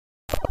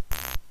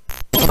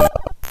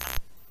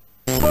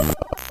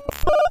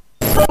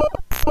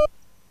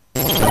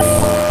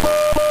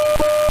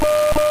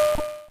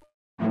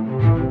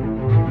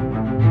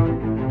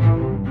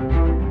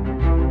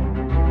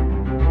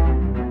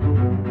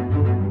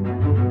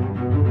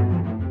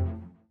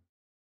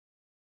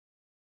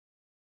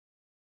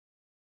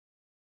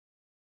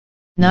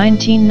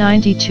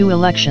1992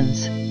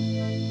 elections.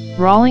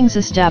 Rawlings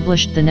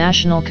established the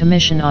National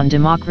Commission on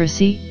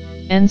Democracy,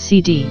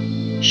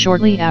 NCD,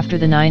 shortly after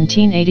the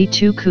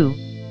 1982 coup,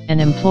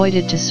 and employed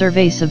it to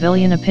survey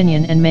civilian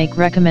opinion and make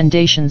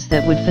recommendations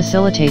that would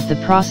facilitate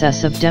the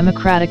process of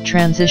democratic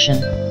transition.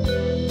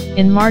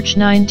 In March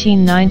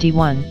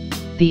 1991,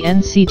 the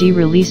NCD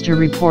released a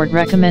report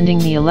recommending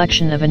the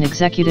election of an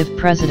executive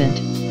president,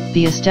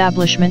 the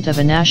establishment of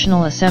a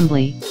National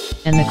Assembly,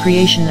 and the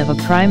creation of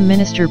a Prime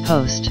Minister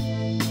post.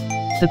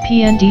 The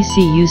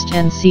PNDC used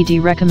NCD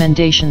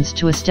recommendations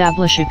to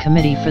establish a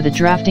committee for the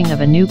drafting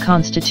of a new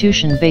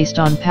constitution based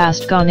on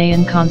past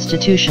Ghanaian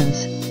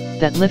constitutions,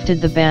 that lifted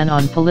the ban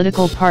on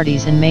political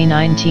parties in May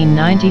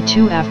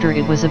 1992 after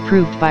it was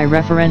approved by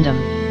referendum.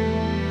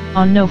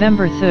 On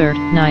November 3,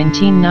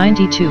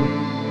 1992,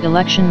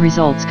 election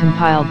results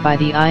compiled by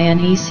the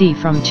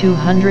INEC from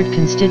 200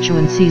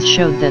 constituencies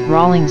showed that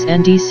Rawlings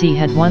NDC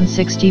had won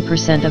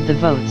 60% of the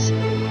votes,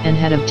 and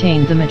had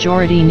obtained the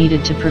majority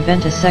needed to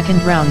prevent a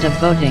second round of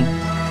voting.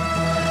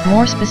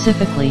 More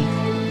specifically,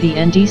 the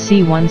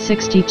NDC won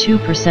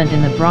 62%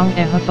 in the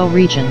Brong-Ahafo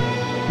region,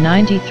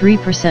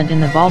 93%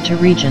 in the Volta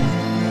region,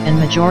 and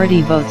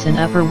majority votes in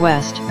Upper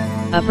West,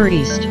 Upper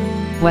East,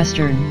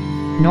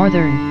 Western,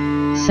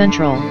 Northern,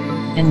 Central,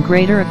 and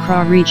Greater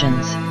Accra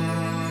regions.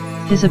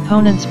 His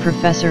opponents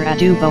Professor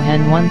Adu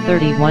Bohen won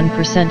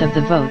 31% of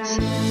the votes,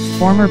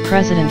 former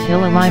President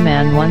Hilla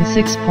Lyman won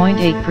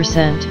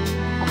 6.8%,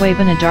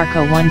 Kwabena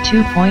Darko won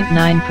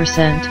 2.9%,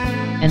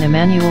 and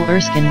Emmanuel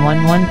Erskine won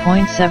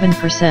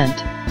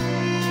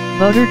 1.7%.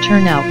 Voter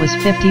turnout was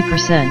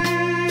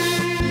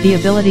 50%. The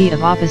ability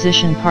of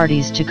opposition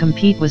parties to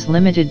compete was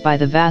limited by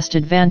the vast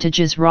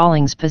advantages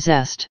Rawlings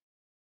possessed.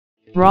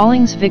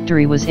 Rawlings'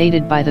 victory was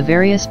aided by the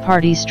various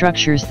party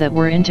structures that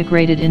were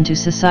integrated into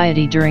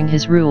society during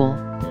his rule,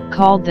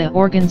 called the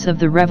organs of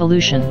the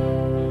revolution.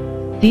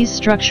 These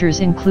structures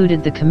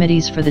included the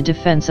Committees for the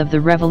Defense of the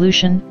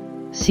Revolution,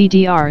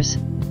 CDRs,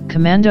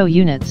 Commando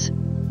Units,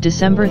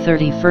 December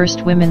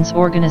 31st Women's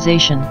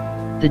Organization,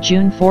 the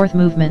June 4th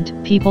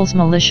Movement, People's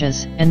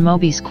Militias, and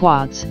Mobi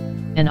Squads,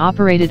 and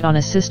operated on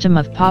a system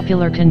of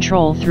popular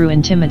control through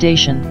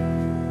intimidation.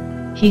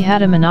 He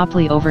had a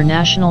monopoly over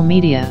national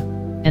media,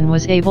 and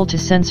was able to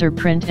censor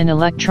print and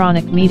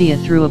electronic media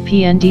through a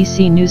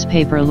PNDC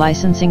newspaper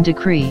licensing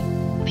decree,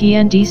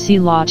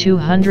 PNDC Law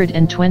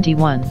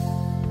 221.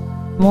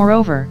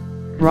 Moreover,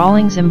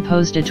 Rawlings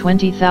imposed a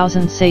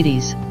 20,000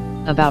 cedis,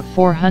 about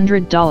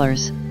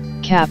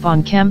 $400, cap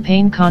on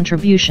campaign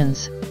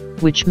contributions,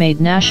 which made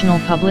national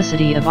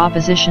publicity of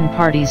opposition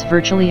parties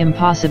virtually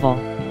impossible.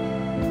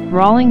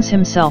 Rawlings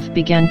himself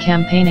began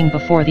campaigning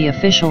before the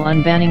official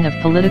unbanning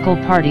of political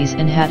parties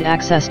and had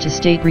access to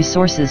state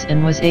resources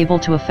and was able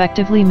to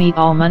effectively meet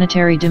all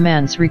monetary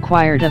demands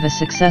required of a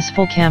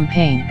successful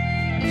campaign.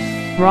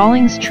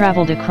 Rawlings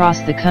traveled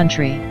across the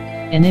country,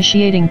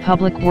 initiating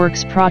public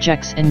works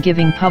projects and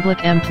giving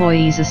public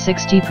employees a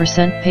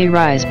 60% pay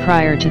rise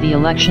prior to the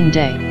election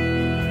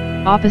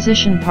day.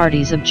 Opposition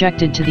parties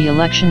objected to the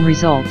election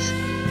results,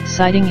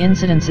 citing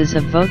incidences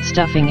of vote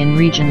stuffing in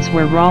regions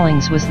where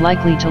Rawlings was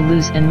likely to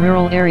lose and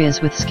rural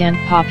areas with scant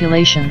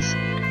populations,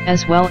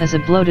 as well as a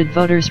bloated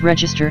voters'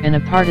 register and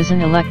a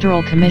partisan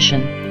electoral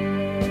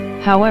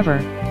commission. However,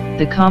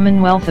 the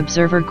Commonwealth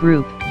Observer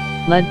Group,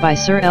 led by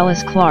Sir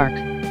Ellis Clarke,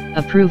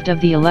 approved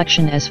of the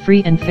election as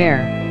free and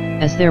fair,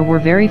 as there were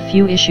very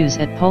few issues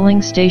at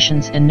polling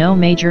stations and no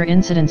major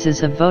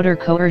incidences of voter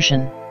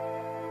coercion.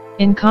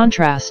 In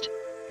contrast,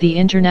 the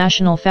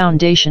International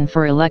Foundation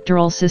for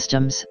Electoral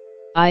Systems,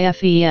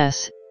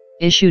 IFES,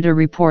 issued a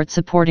report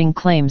supporting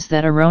claims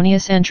that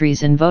erroneous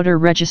entries in voter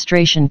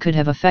registration could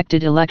have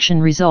affected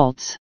election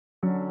results.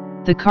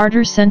 The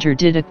Carter Center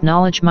did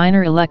acknowledge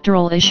minor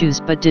electoral issues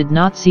but did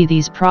not see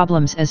these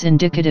problems as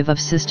indicative of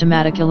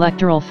systematic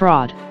electoral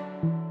fraud.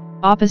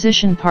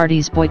 Opposition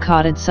parties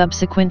boycotted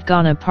subsequent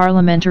Ghana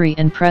parliamentary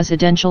and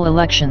presidential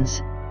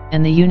elections,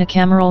 and the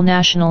unicameral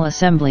National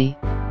Assembly,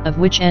 of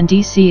which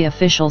NDC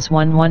officials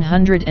won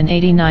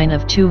 189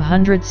 of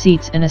 200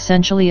 seats and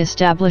essentially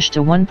established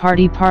a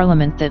one-party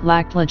parliament that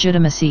lacked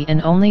legitimacy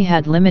and only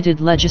had limited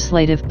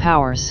legislative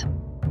powers.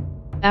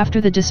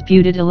 After the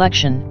disputed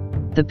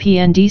election, the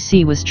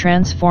PNDC was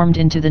transformed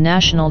into the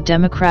National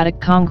Democratic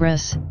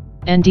Congress,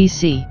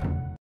 NDC.